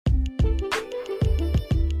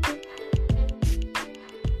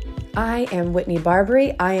I am Whitney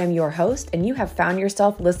Barbary. I am your host, and you have found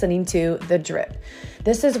yourself listening to The Drip.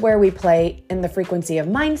 This is where we play in the frequency of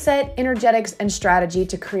mindset, energetics, and strategy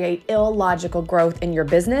to create illogical growth in your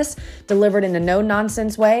business, delivered in a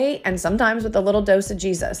no-nonsense way, and sometimes with a little dose of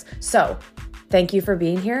Jesus. So, thank you for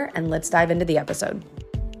being here, and let's dive into the episode.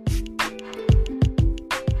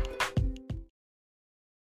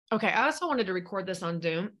 Okay, I also wanted to record this on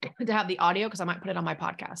Zoom to have the audio because I might put it on my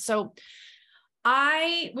podcast. So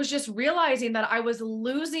I was just realizing that I was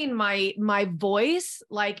losing my voice,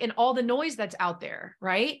 like in all the noise that's out there,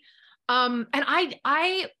 right? And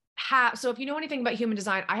I have, so if you know anything about human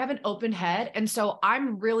design, I have an open head. And so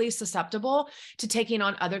I'm really susceptible to taking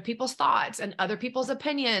on other people's thoughts and other people's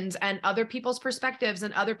opinions and other people's perspectives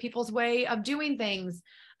and other people's way of doing things.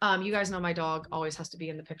 You guys know my dog always has to be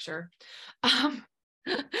in the picture.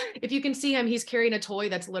 If you can see him, he's carrying a toy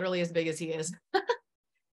that's literally as big as he is.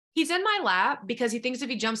 He's in my lap because he thinks if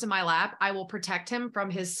he jumps in my lap, I will protect him from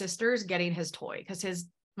his sisters getting his toy because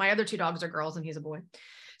my other two dogs are girls and he's a boy.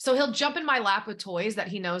 So he'll jump in my lap with toys that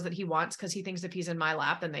he knows that he wants because he thinks if he's in my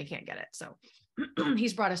lap, then they can't get it. So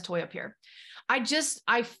he's brought his toy up here. I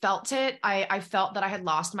felt it. I felt that I had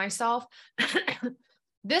lost myself.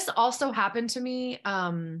 This also happened to me.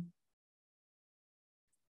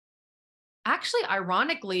 Actually,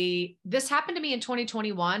 ironically, this happened to me in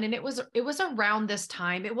 2021, and it was around this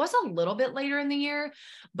time. It was a little bit later in the year,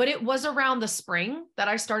 but it was around the spring that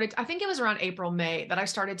I started. I think it was around April, May that I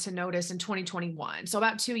started to notice in 2021. So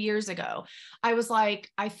about 2 years ago, I was like,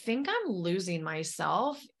 I think I'm losing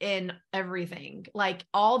myself in everything, like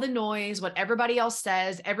all the noise, what everybody else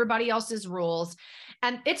says, everybody else's rules.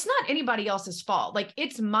 And it's not anybody else's fault. Like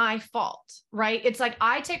it's my fault, right? It's like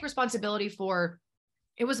I take responsibility for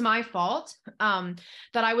it was my fault that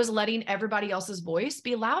I was letting everybody else's voice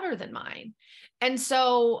be louder than mine. And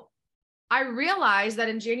so I realized that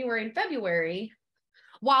in January and February,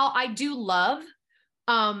 while I do love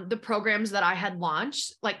the programs that I had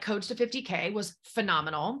launched, like Coach to 50K was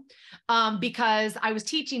phenomenal because I was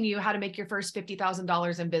teaching you how to make your first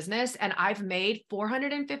 $50,000 in business. And I've made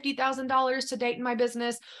 $450,000 to date in my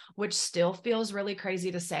business, which still feels really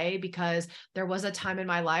crazy to say because there was a time in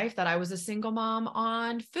my life that I was a single mom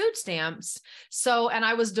on food stamps. So, and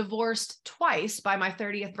I was divorced twice by my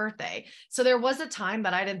 30th birthday. So there was a time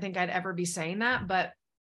that I didn't think I'd ever be saying that, but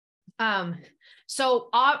so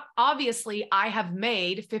obviously I have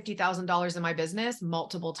made $50,000 in my business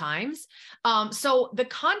multiple times. So the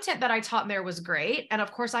content that I taught in there was great. And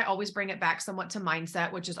of course I always bring it back somewhat to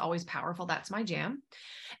mindset, which is always powerful. That's my jam.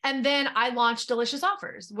 And then I launched Delicious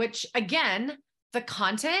Offers, which again, the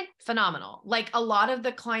content, phenomenal. Like a lot of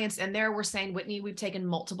the clients in there were saying, Whitney, we've taken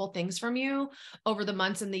multiple things from you over the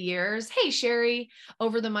months and the years. Hey, Sherry,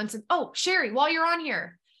 over the months. Oh, Sherry, while you're on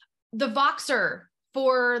here, the Voxer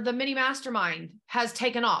for the mini mastermind has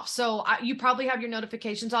taken off. So you probably have your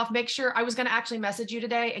notifications off. Make sure I was going to actually message you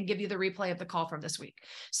today and give you the replay of the call from this week.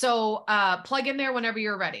 So plug in there whenever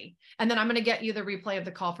you're ready. And then I'm going to get you the replay of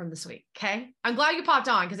the call from this week. Okay. I'm glad you popped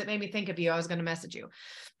on because it made me think of you. I was going to message you.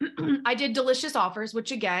 I did Delicious Offers,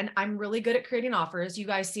 which again, I'm really good at creating offers. You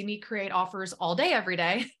guys see me create offers all day, every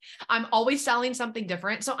day. I'm always selling something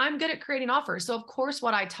different. So I'm good at creating offers. So of course,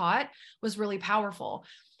 what I taught was really powerful.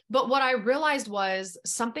 But what I realized was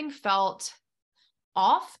something felt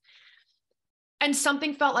off and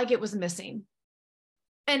something felt like it was missing.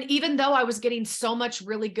 And even though I was getting so much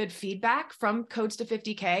really good feedback from Coach to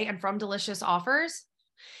 50K and from Delicious Offers,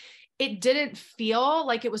 it didn't feel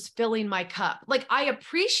like it was filling my cup. Like I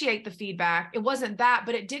appreciate the feedback. It wasn't that,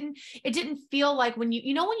 but it didn't feel like when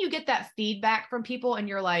when you get that feedback from people and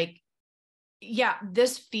you're like, yeah,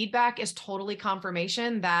 this feedback is totally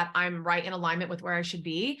confirmation that I'm right in alignment with where I should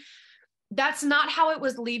be. That's not how it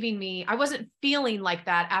was leaving me. I wasn't feeling like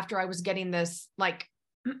that after I was getting this like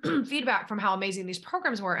feedback from how amazing these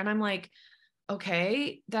programs were. And I'm like,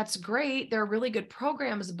 okay, that's great. They're really good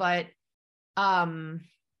programs, but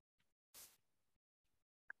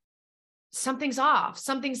something's off,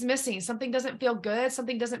 something's missing, something doesn't feel good,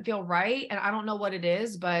 something doesn't feel right. And I don't know what it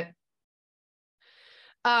is, but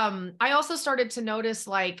I also started to notice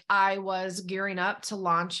like I was gearing up to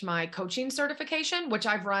launch my coaching certification, which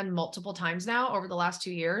I've run multiple times now over the last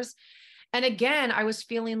 2 years. And again, I was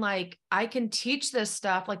feeling like I can teach this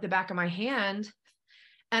stuff like the back of my hand,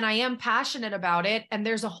 and I am passionate about it. And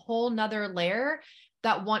there's a whole nother layer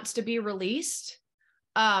that wants to be released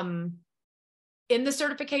in the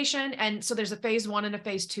certification. And so there's a phase 1 and a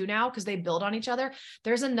phase 2 now because they build on each other.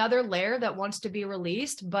 There's another layer that wants to be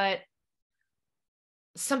released, but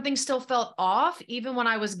something still felt off even when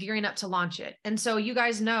I was gearing up to launch it. And so you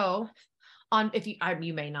guys know if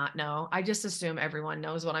you may not know, I just assume everyone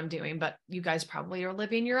knows what I'm doing, but you guys probably are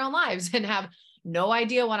living your own lives and have no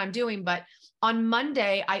idea what I'm doing. But on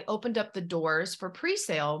Monday, I opened up the doors for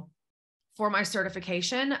pre-sale for my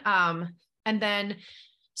certification. And then,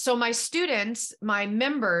 so my students, my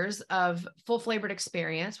members of Full Flavored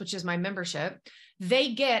Experience, which is my membership,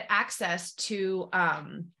 they get access to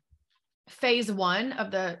phase 1 of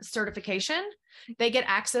the certification. They get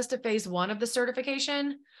access to phase 1 of the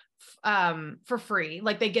certification for free.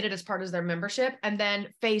 Like they get it as part of their membership. And then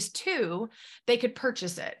phase 2, they could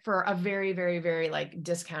purchase it for a very, very, very like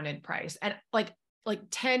discounted price. And like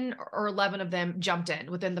 10 or 11 of them jumped in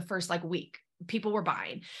within the first like week. People were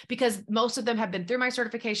buying because most of them have been through my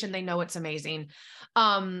certification. They know it's amazing.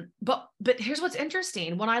 But here's what's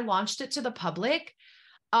interesting. When I launched it to the public,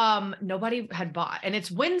 nobody had bought, and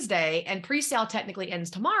it's Wednesday and pre-sale technically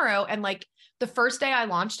ends tomorrow. And like the first day I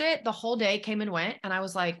launched it, the whole day came and went. And I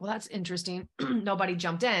was like, well, that's interesting. Nobody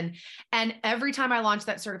jumped in. And every time I launched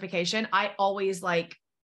that certification, I always like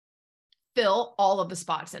fill all of the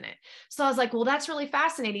spots in it. So I was like, well, that's really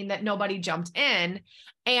fascinating that nobody jumped in.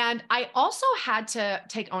 And I also had to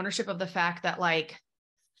take ownership of the fact that like,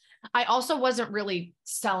 I also wasn't really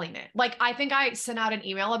selling it. Like, I think I sent out an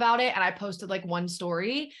email about it and I posted like one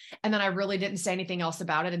story, and then I really didn't say anything else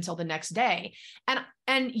about it until the next day.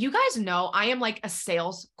 And you guys know, I am like a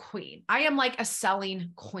sales queen. I am like a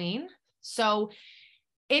selling queen. So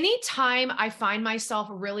anytime I find myself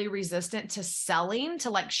really resistant to selling, to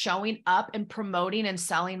like showing up and promoting and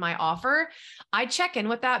selling my offer, I check in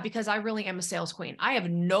with that because I really am a sales queen. I have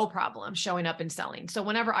no problem showing up and selling. So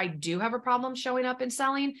whenever I do have a problem showing up and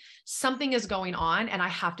selling, something is going on and I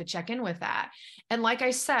have to check in with that. And like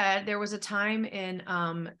I said, there was a time in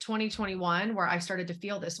 2021 where I started to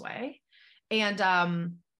feel this way. And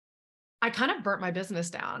I kind of burnt my business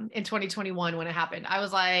down in 2021 when it happened. I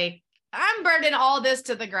was like, I'm burning all this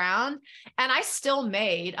to the ground. And I still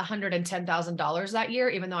made $110,000 that year,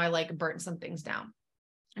 even though I like burnt some things down.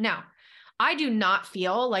 Now, I do not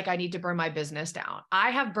feel like I need to burn my business down. I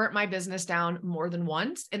have burnt my business down more than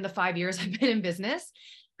once in the 5 years I've been in business.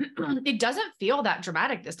 It doesn't feel that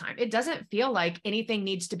dramatic this time. It doesn't feel like anything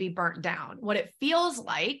needs to be burnt down. What it feels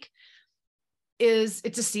like is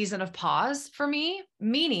it's a season of pause for me,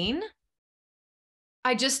 meaning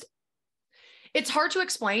it's hard to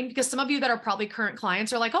explain because some of you that are probably current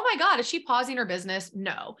clients are like, oh my God, is she pausing her business?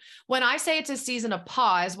 No. When I say it's a season of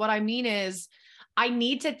pause, what I mean is I'm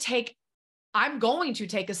going to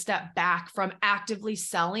take a step back from actively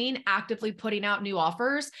selling, actively putting out new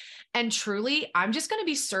offers. And truly, I'm just going to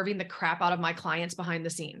be serving the crap out of my clients behind the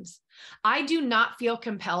scenes. I do not feel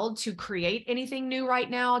compelled to create anything new right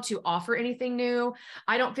now, to offer anything new.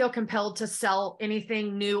 I don't feel compelled to sell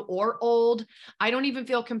anything new or old. I don't even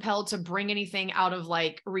feel compelled to bring anything out of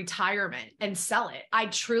like retirement and sell it. I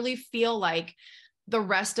truly feel like the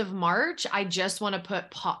rest of March, I just want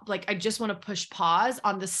to push pause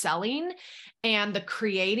on the selling and the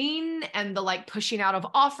creating and the like pushing out of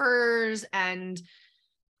offers. And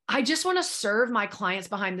I just want to serve my clients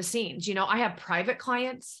behind the scenes. You know, I have private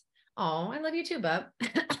clients. Oh, I love you too, bub.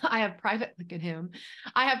 Look at him.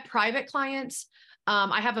 I have private clients.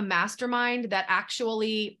 I have a mastermind that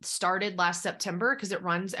actually started last September because it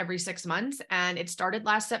runs every 6 months, and it started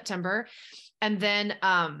last September. And then,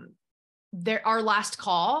 our last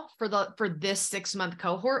call for this 6-month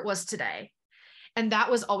cohort was today. And that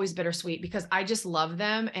was always bittersweet because I just love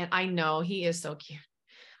them. And I know he is so cute.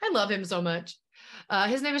 I love him so much.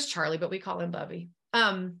 His name is Charlie, but we call him Bubby.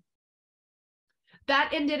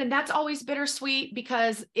 That ended, and that's always bittersweet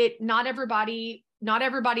because not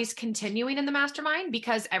everybody's continuing in the mastermind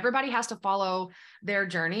because everybody has to follow their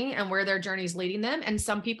journey and where their journey is leading them. And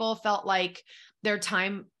some people felt like their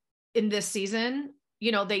time in this season,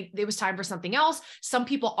 you know, it was time for something else. Some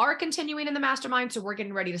people are continuing in the mastermind. So we're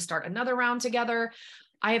getting ready to start another round together.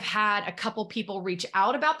 I have had a couple people reach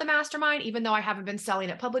out about the mastermind, even though I haven't been selling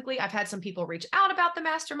it publicly. I've had some people reach out about the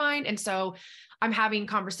mastermind. And so I'm having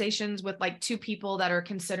conversations with like 2 people that are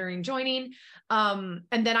considering joining. And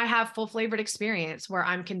then I have Full Flavored Experience where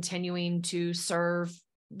I'm continuing to serve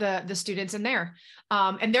the students in there.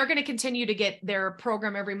 And they're going to continue to get their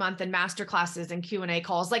program every month and masterclasses and Q&A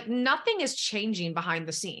calls. Like nothing is changing behind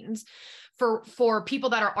the scenes for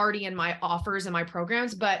people that are already in my offers and my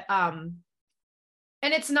programs. But,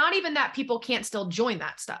 and it's not even that people can't still join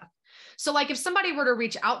that stuff. So like if somebody were to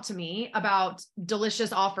reach out to me about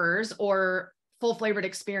delicious offers or Full Flavored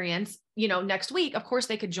Experience, you know, next week, of course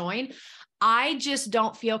they could join. I just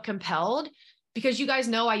don't feel compelled because you guys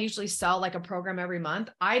know I usually sell like a program every month.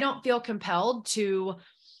 I don't feel compelled to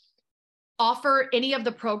offer any of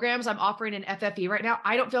the programs I'm offering in FFE right now.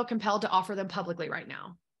 I don't feel compelled to offer them publicly right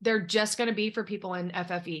now. They're just going to be for people in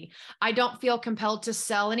FFE. I don't feel compelled to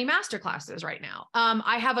sell any masterclasses right now.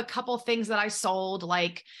 I have a couple things that I sold,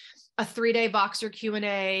 like a 3-day Voxer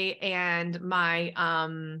Q&A, and my,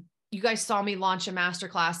 you guys saw me launch a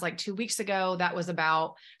masterclass like 2 weeks ago. That was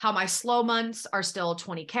about how my slow months are still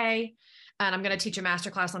 20K. And I'm going to teach a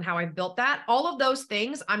masterclass on how I built that. All of those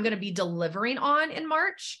things I'm going to be delivering on in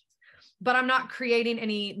March, but I'm not creating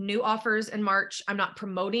any new offers in March. I'm not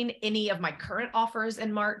promoting any of my current offers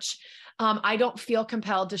in March. I don't feel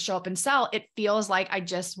compelled to show up and sell. It feels like I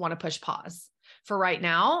just want to push pause for right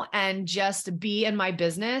now and just be in my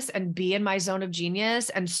business and be in my zone of genius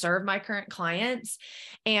and serve my current clients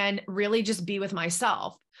and really just be with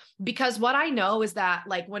myself. Because what I know is that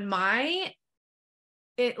like when my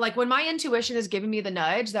intuition is giving me the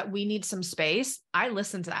nudge that we need some space, I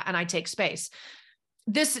listen to that and I take space.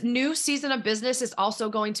 This new season of business is also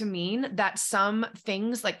going to mean that some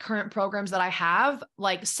things like current programs that I have,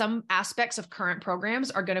 like some aspects of current programs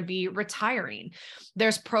are going to be retiring.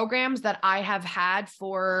 There's programs that I have had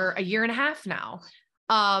for a year and a half now,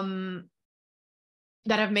 that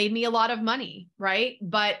have made me a lot of money. Right.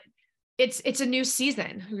 But it's a new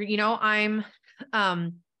season. You know, I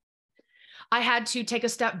had to take a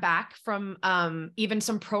step back from, even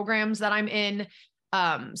some programs that I'm in,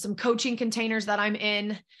 some coaching containers that I'm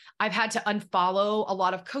in. I've had to unfollow a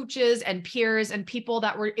lot of coaches and peers and people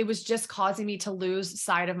that it was just causing me to lose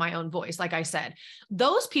sight of my own voice. Like I said,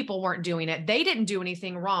 those people weren't doing it. They didn't do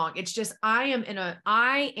anything wrong. It's just, I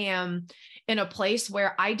am in a place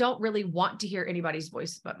where I don't really want to hear anybody's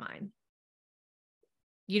voice but mine.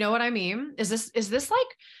 You know what I mean? Is this like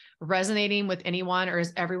resonating with anyone, or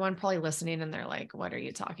is everyone probably listening and they're like, what are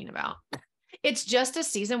you talking about? It's just a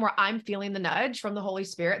season where I'm feeling the nudge from the Holy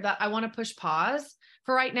Spirit that I want to push pause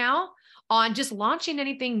for right now on just launching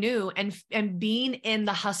anything new and being in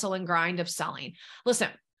the hustle and grind of selling. Listen,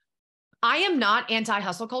 I am not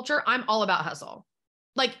anti-hustle culture. I'm all about hustle.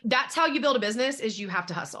 Like that's how you build a business, is you have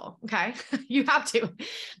to hustle. Okay. You have to.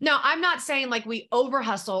 Now, I'm not saying like we over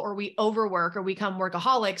hustle or we overwork or we become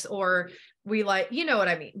workaholics or we like, you know what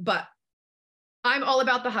I mean? But I'm all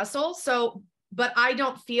about the hustle. So, but I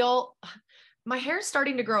don't feel my hair is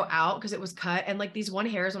starting to grow out because it was cut. And like these one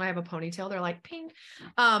hairs, when I have a ponytail, they're like pink.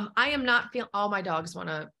 I am not feeling, all my dogs want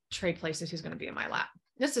to trade places. Who's going to be in my lap?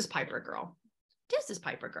 This is Piper Girl. This is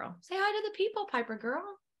Piper Girl. Say hi to the people, Piper Girl.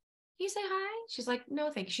 You say hi? She's like,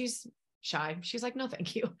 no, thank you. She's shy. She's like, no,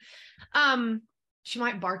 thank you. She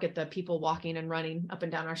might bark at the people walking and running up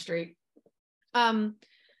and down our street. I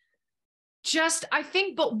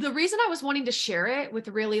think, but the reason I was wanting to share it with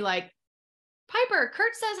really like, Piper,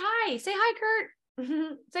 Kurt says hi. Say hi, Kurt.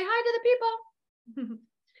 Say hi to the people.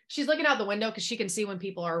 She's looking out the window because she can see when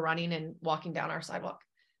people are running and walking down our sidewalk.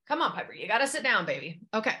 Come on, Piper. You got to sit down, baby.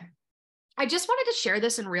 Okay. I just wanted to share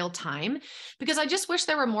this in real time because I just wish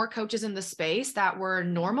there were more coaches in the space that were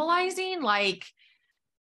normalizing, like,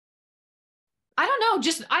 I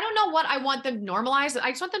don't know what I want them to normalize.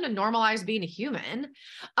 I just want them to normalize being a human,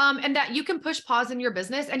 and that you can push pause in your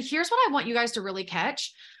business. And here's what I want you guys to really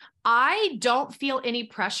catch. I don't feel any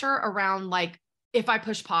pressure around like, if I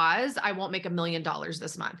push pause, I won't make $1 million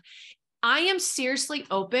this month. I am seriously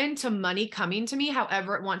open to money coming to me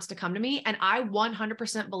however it wants to come to me. And I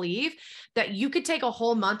 100% believe that you could take a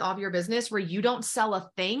whole month off your business where you don't sell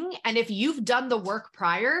a thing. And if you've done the work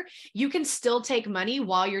prior, you can still take money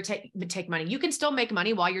while you're take money. You can still make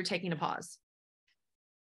money while you're taking a pause.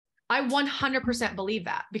 I 100% believe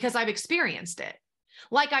that because I've experienced it.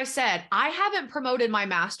 Like I said, I haven't promoted my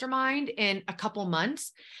mastermind in a couple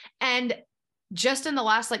months. And just in the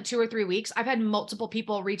last like 2 or 3 weeks, I've had multiple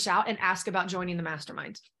people reach out and ask about joining the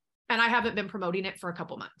mastermind. And I haven't been promoting it for a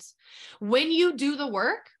couple months. When you do the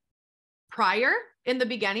work prior in the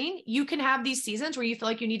beginning, you can have these seasons where you feel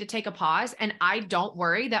like you need to take a pause. And I don't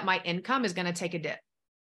worry that my income is going to take a dip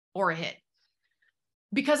or a hit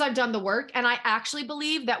because I've done the work. And I actually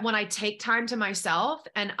believe that when I take time to myself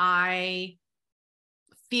and I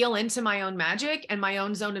feel into my own magic and my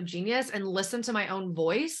own zone of genius and listen to my own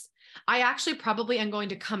voice, I actually probably am going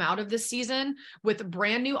to come out of this season with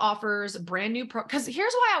brand new offers, brand new because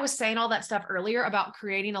here's why I was saying all that stuff earlier about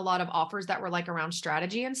creating a lot of offers that were like around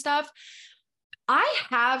strategy and stuff. I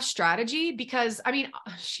have strategy because, I mean,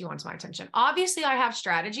 she wants my attention. Obviously, I have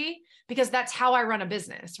strategy because that's how I run a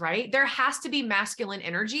business, right? There has to be masculine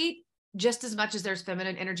energy just as much as there's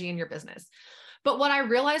feminine energy in your business. But what I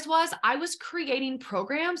realized was I was creating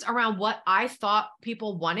programs around what I thought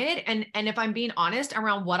people wanted. And if I'm being honest,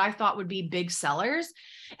 around what I thought would be big sellers.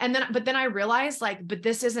 But then I realized like, but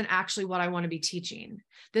this isn't actually what I want to be teaching.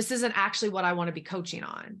 This isn't actually what I want to be coaching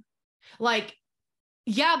on. Like,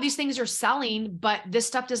 yeah, these things are selling, but this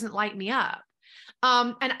stuff doesn't light me up.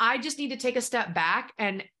 And I just need to take a step back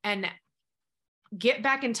and get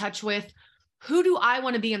back in touch with who do I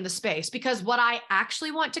want to be in the space? Because what I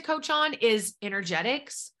actually want to coach on is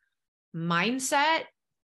energetics, mindset,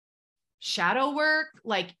 shadow work,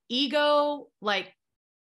 like ego, like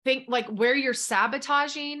think like where you're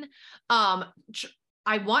sabotaging.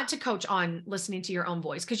 I want to coach on listening to your own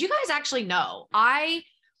voice because you guys actually know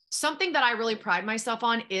something that I really pride myself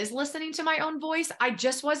on is listening to my own voice. I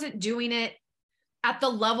just wasn't doing it at the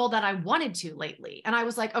level that I wanted to lately. And I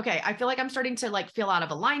was like, okay, I feel like I'm starting to like feel out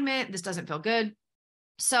of alignment. This doesn't feel good.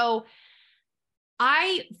 So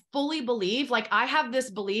I fully believe, like I have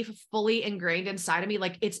this belief fully ingrained inside of me.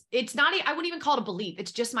 Like it's not, I wouldn't even call it a belief.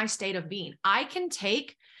 It's just my state of being. I can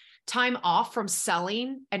take time off from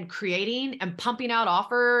selling and creating and pumping out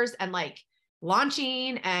offers and like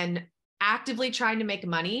launching and actively trying to make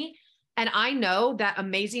money. And I know that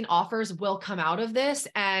amazing offers will come out of this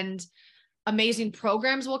and amazing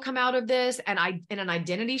programs will come out of this and an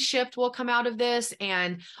identity shift will come out of this.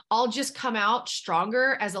 And I'll just come out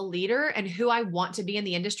stronger as a leader and who I want to be in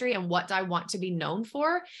the industry and what I want to be known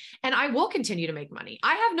for. And I will continue to make money.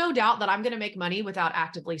 I have no doubt that I'm going to make money without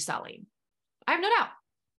actively selling. I have no doubt.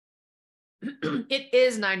 It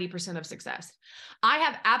is 90% of success. I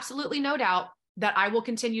have absolutely no doubt that I will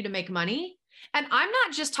continue to make money. And I'm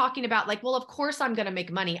not just talking about like, well, of course I'm going to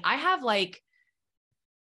make money. I have like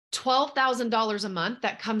 $12,000 a month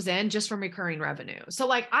that comes in just from recurring revenue. So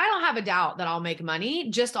like, I don't have a doubt that I'll make money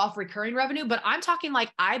just off recurring revenue, but I'm talking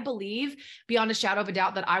like, I believe beyond a shadow of a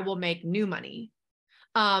doubt that I will make new money.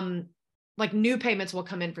 Like new payments will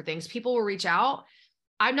come in for things. People will reach out.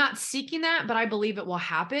 I'm not seeking that, but I believe it will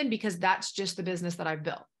happen because that's just the business that I've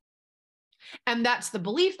built. And that's the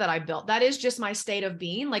belief that I built. That is just my state of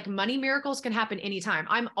being. Like money miracles can happen anytime.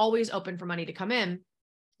 I'm always open for money to come in,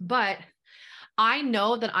 but I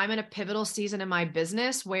know that I'm in a pivotal season in my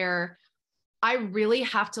business where I really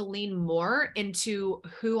have to lean more into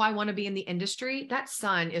who I want to be in the industry. That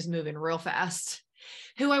sun is moving real fast.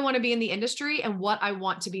 Who I want to be in the industry and what I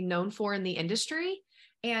want to be known for in the industry.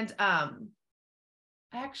 And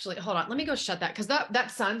actually, hold on, let me go shut that because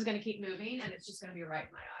that sun's going to keep moving and it's just going to be right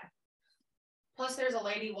in my eye. Plus, there's a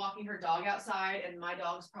lady walking her dog outside, and my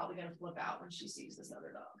dog's probably going to flip out when she sees this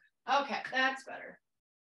other dog. Okay, that's better.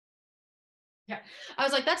 Yeah. I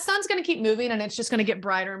was like, that sun's going to keep moving and it's just going to get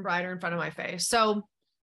brighter and brighter in front of my face. So,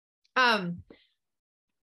 I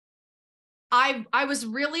was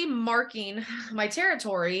really marking my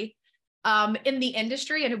territory, in the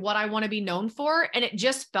industry and what I want to be known for. And it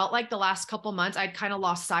just felt like the last couple months I'd kind of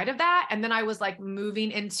lost sight of that. And then I was like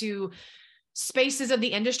moving into spaces of the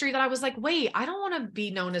industry that I was like, wait, I don't want to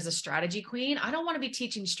be known as a strategy queen. I don't want to be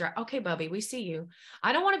teaching okay, Bubby, we see you.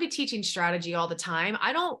 I don't want to be teaching strategy all the time.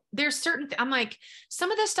 There's certain, I'm like,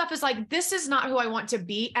 some of this stuff is like, this is not who I want to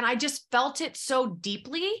be. And I just felt it so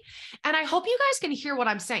deeply. And I hope you guys can hear what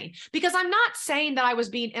I'm saying, because I'm not saying that I was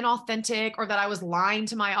being inauthentic or that I was lying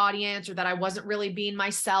to my audience or that I wasn't really being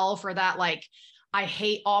myself or that like, I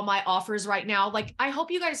hate all my offers right now. Like, I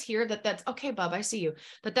hope you guys hear that that's okay, bub, I see you,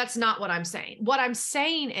 that's not what I'm saying. What I'm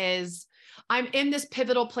saying is I'm in this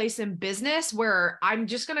pivotal place in business where I'm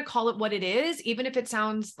just going to call it what it is, even if it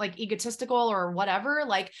sounds like egotistical or whatever.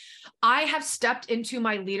 Like I have stepped into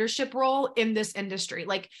my leadership role in this industry.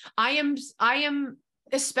 Like I am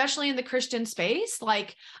especially in the Christian space,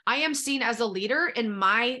 like I am seen as a leader in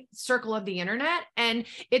my circle of the internet. And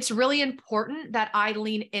it's really important that I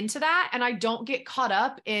lean into that and I don't get caught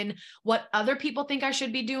up in what other people think I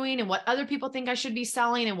should be doing and what other people think I should be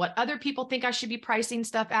selling and what other people think I should be pricing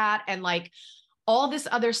stuff at and like all this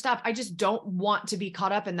other stuff. I just don't want to be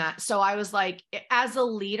caught up in that. So I was like, as a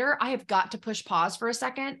leader, I have got to push pause for a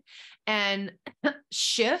second and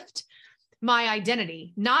shift my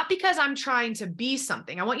identity, not because I'm trying to be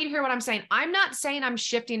something. I want you to hear what I'm saying. I'm not saying I'm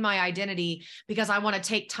shifting my identity because I want to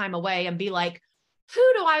take time away and be like, who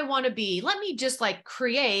do I want to be? Let me just like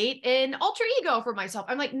create an alter ego for myself.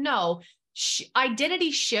 I'm like, no, identity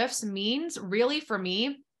shifts means really for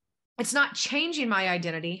me, it's not changing my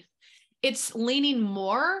identity. It's leaning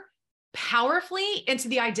more powerfully into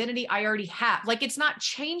the identity I already have. Like it's not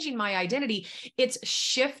changing my identity. It's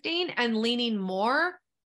shifting and leaning more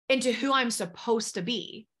into who I'm supposed to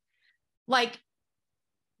be. Like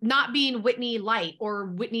not being Whitney Light or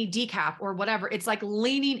Whitney Decaf or whatever. It's like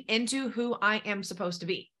leaning into who I am supposed to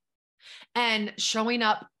be. and showing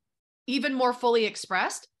up even more fully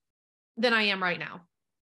expressed than I am right now.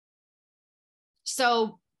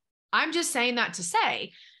 So I'm just saying that to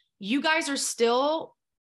say, you guys are still,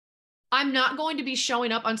 I'm not going to be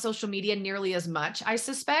showing up on social media nearly as much, I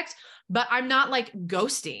suspect, but I'm not like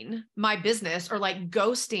ghosting my business or like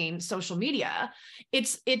ghosting social media.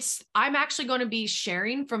 I'm actually going to be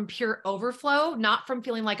sharing from pure overflow, not from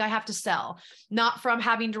feeling like I have to sell, not from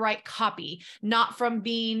having to write copy, not from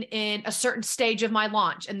being in a certain stage of my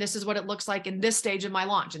launch. And this is what it looks like in this stage of my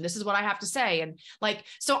launch. And this is what I have to say. And like,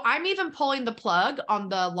 so I'm even pulling the plug on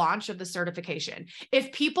the launch of the certification.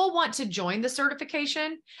 If people want to join the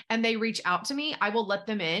certification and they reach out to me, I will let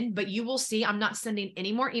them in, but you will see I'm not sending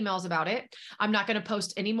any more emails about it. I'm not going to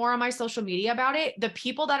post any more on my social media about it. The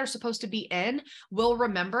people that are supposed to be in will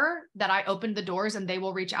remember that I opened the doors and they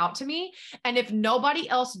will reach out to me. And if nobody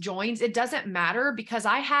else joins, it doesn't matter because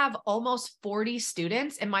I have almost 40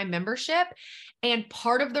 students in my membership. And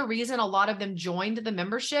part of the reason a lot of them joined the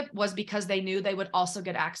membership was because they knew they would also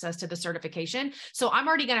get access to the certification. So I'm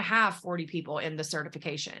already going to have 40 people in the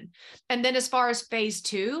certification. And then as far as phase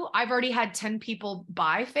 2, I've already had 10 people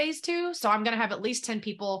buy phase 2. So I'm going to have at least 10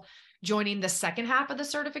 people joining the second half of the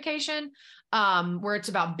certification, where it's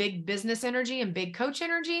about big business energy and big coach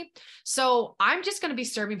energy. So I'm just going to be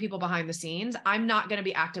serving people behind the scenes. I'm not going to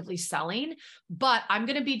be actively selling, but I'm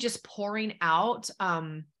going to be just pouring out,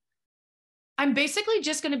 I'm basically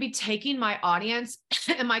just going to be taking my audience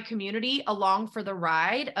and my community along for the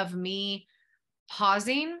ride of me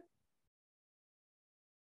pausing,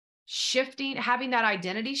 shifting, having that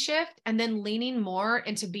identity shift, and then leaning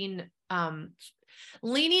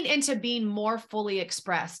into being more fully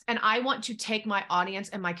expressed. And I want to take my audience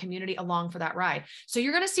and my community along for that ride. So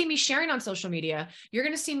you're going to see me sharing on social media. You're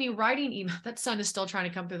going to see me writing emails. That sun is still trying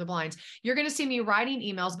to come through the blinds. You're going to see me writing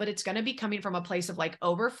emails, but it's going to be coming from a place of like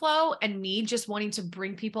overflow and me just wanting to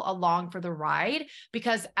bring people along for the ride,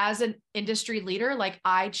 because as an industry leader, like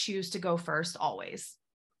I choose to go first always.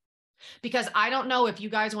 Because I don't know if you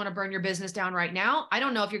guys want to burn your business down right now. I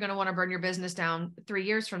don't know if you're going to want to burn your business down 3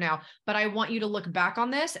 years from now, but I want you to look back on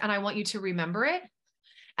this and I want you to remember it.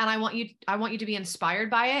 And I want you to be inspired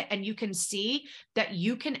by it. And you can see that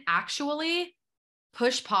you can actually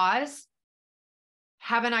push pause,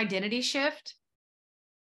 have an identity shift,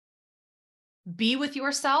 be with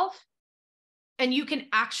yourself, and you can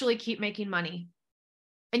actually keep making money.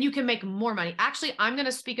 And you can make more money. Actually, I'm going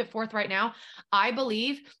to speak it forth right now. I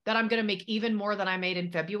believe that I'm going to make even more than I made in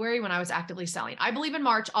February when I was actively selling. I believe in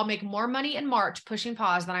March, I'll make more money in March pushing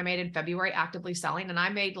pause than I made in February actively selling. And I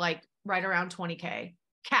made like right around 20K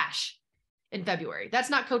cash in February. That's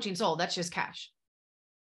not coaching sold. That's just cash.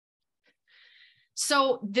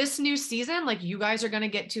 So this new season, like you guys are going to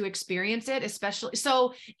get to experience it, especially.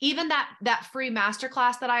 So even that free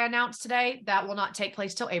masterclass that I announced today, that will not take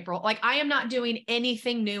place till April. Like I am not doing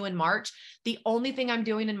anything new in March. The only thing I'm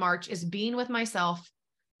doing in March is being with myself,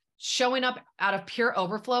 showing up out of pure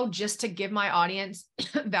overflow just to give my audience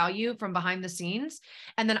value from behind the scenes.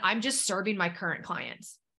 And then I'm just serving my current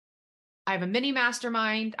clients. I have a mini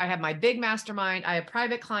mastermind. I have my big mastermind. I have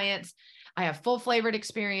private clients. I have full flavored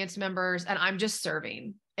experience members, and I'm just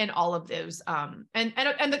serving in all of those. And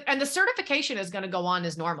the certification is going to go on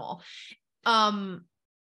as normal. Yeah,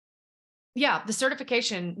 the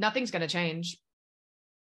certification, nothing's going to change.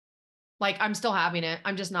 Like I'm still having it.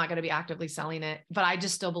 I'm just not going to be actively selling it, but I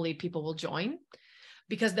just still believe people will join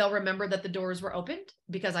because they'll remember that the doors were opened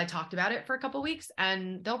because I talked about it for a couple of weeks,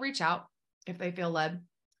 and they'll reach out if they feel led.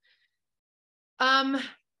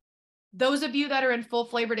 Those of you that are in full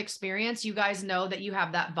flavored experience, you guys know that you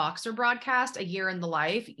have that Voxer broadcast, A Year in the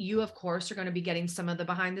Life. You, of course, are going to be getting some of the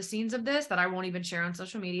behind the scenes of this that I won't even share on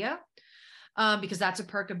social media, because that's a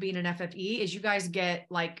perk of being an FFE is you guys get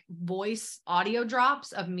like voice audio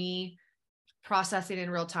drops of me processing in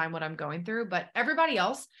real time what I'm going through. But everybody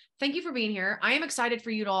else, thank you for being here. I am excited for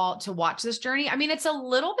you all to watch this journey. I mean, it's a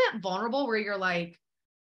little bit vulnerable where you're like,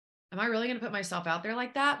 am I really going to put myself out there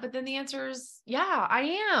like that? But then the answer is, yeah,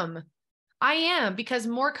 I am, because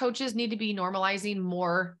more coaches need to be normalizing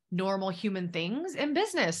more normal human things in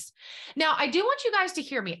business. Now, I do want you guys to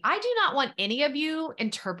hear me. I do not want any of you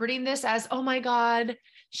interpreting this as, oh my God,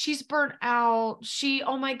 she's burnt out.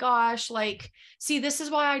 Oh my gosh, like, see, this is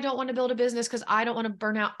why I don't want to build a business because I don't want to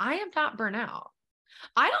burn out. I am not burnt out.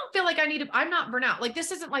 I don't feel like I'm not burnt out. Like,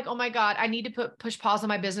 this isn't like, oh my God, I need to push pause on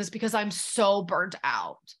my business because I'm so burnt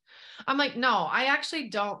out. I'm like, no, I actually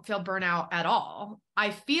don't feel burnout at all. I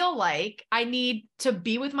feel like I need to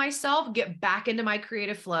be with myself, get back into my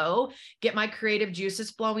creative flow, get my creative juices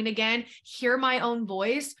flowing again, hear my own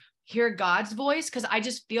voice, hear God's voice, because I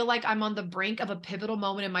just feel like I'm on the brink of a pivotal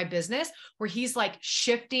moment in my business where he's like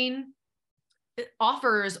shifting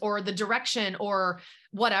offers or the direction or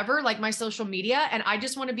whatever, like my social media. And I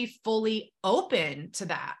just want to be fully open to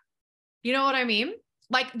that. You know what I mean?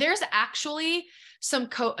 Like there's actually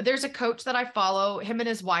there's a coach that I follow, him and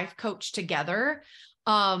his wife coach together.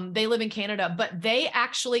 They live in Canada, but they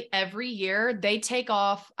actually every year they take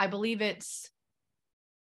off, I believe it's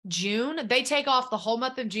June. They take off the whole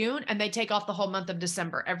month of June and they take off the whole month of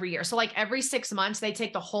December every year. So like every 6 months, they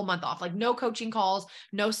take the whole month off, like no coaching calls,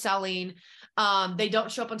 no selling. They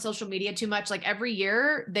don't show up on social media too much. Like every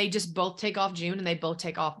year they just both take off June and they both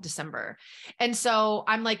take off December. And so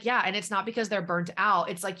I'm like, yeah. And it's not because they're burnt out.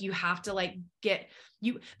 It's like, you have to like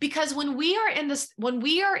because when we are in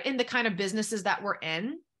the kind of businesses that we're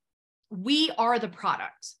in, we are the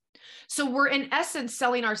product. So we're in essence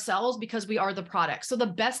selling ourselves because we are the product. So the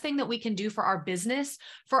best thing that we can do for our business,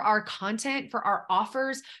 for our content, for our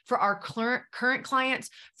offers, for our current clients,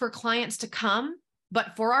 for clients to come,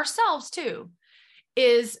 but for ourselves too,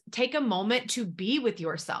 is take a moment to be with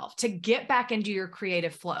yourself, to get back into your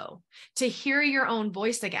creative flow, to hear your own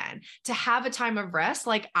voice again, to have a time of rest.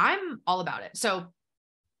 Like I'm all about it. So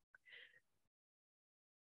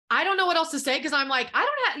I don't know what else to say because I'm like, I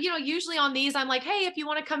don't have, usually on these, I'm like, hey, if you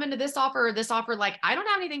want to come into this offer or this offer, like, I don't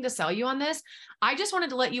have anything to sell you on this. I just wanted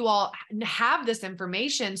to let you all have this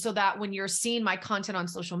information so that when you're seeing my content on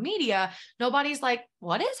social media, nobody's like,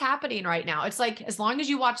 what is happening right now? It's like, as long as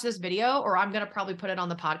you watch this video, or I'm going to probably put it on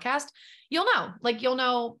the podcast, you'll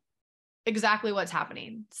know exactly what's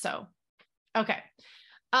happening. So, okay.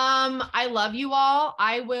 I love you all.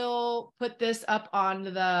 I will put this up on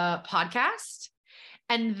the podcast.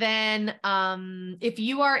 And then, if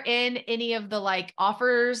you are in any of the like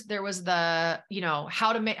offers, there was the,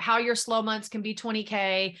 how your slow months can be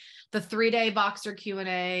 20K, the 3-day Voxer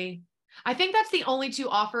Q&A. I think that's the only 2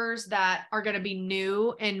 offers that are going to be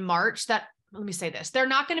new in March let me say this. They're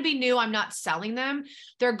not going to be new. I'm not selling them.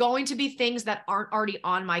 They're going to be things that aren't already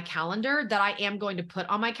on my calendar that I am going to put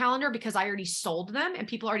on my calendar because I already sold them and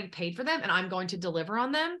people already paid for them and I'm going to deliver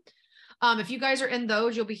on them. If you guys are in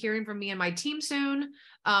those, you'll be hearing from me and my team soon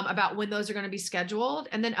about when those are going to be scheduled.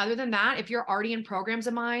 And then other than that, if you're already in programs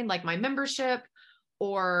of mine, like my membership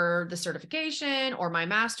or the certification or my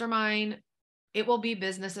mastermind, it will be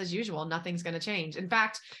business as usual. Nothing's going to change. In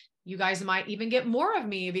fact, you guys might even get more of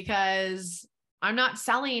me because I'm not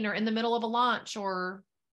selling or in the middle of a launch or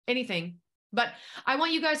anything. But I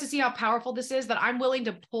want you guys to see how powerful this is, that I'm willing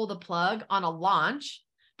to pull the plug on a launch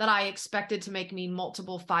that I expected to make me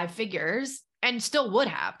multiple 5 figures and still would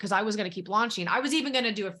have, because I was going to keep launching. I was even going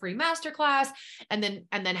to do a free masterclass and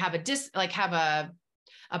then have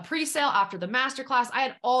a pre-sale after the masterclass. I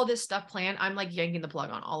had all this stuff planned. I'm like yanking the plug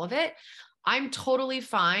on all of it. I'm totally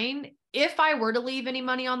fine. If I were to leave any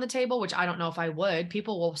money on the table, which I don't know if I would,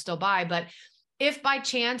 people will still buy, but if by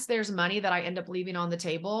chance there's money that I end up leaving on the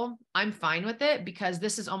table, I'm fine with it, because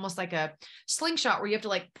this is almost like a slingshot where you have to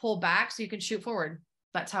like pull back so you can shoot forward.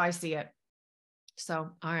 That's how I see it. So,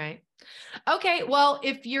 all right. Okay. Well,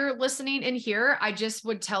 if you're listening in here, I just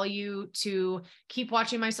would tell you to keep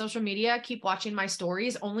watching my social media, keep watching my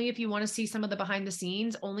stories, only if you want to see some of the behind the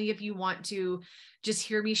scenes, only if you want to just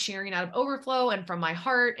hear me sharing out of overflow and from my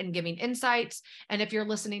heart and giving insights. And if you're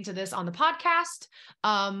listening to this on the podcast,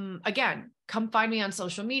 again, come find me on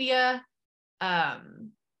social media.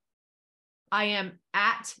 I am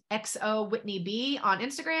at XO Whitney B on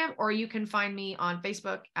Instagram, or you can find me on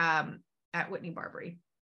Facebook at Whitney Barbary.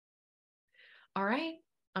 All right.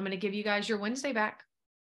 I'm going to give you guys your Wednesday back.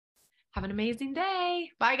 Have an amazing day.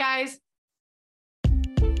 Bye, guys.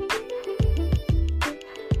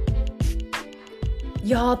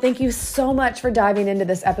 Y'all, thank you so much for diving into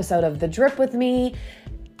this episode of The Drip with me.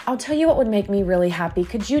 I'll tell you what would make me really happy.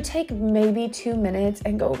 Could you take maybe 2 minutes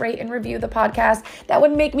and go rate and review the podcast? That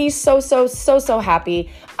would make me so happy.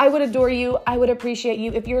 I would adore you. I would appreciate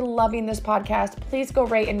you. If you're loving this podcast, please go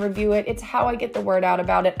rate and review it. It's how I get the word out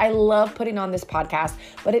about it. I love putting on this podcast,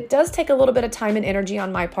 but it does take a little bit of time and energy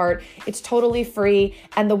on my part. It's totally free.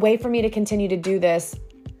 And the way for me to continue to do this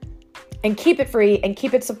and keep it free and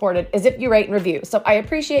keep it supported is if you rate and review. So I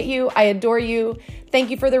appreciate you. I adore you.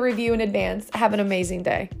 Thank you for the review in advance. Have an amazing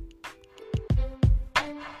day.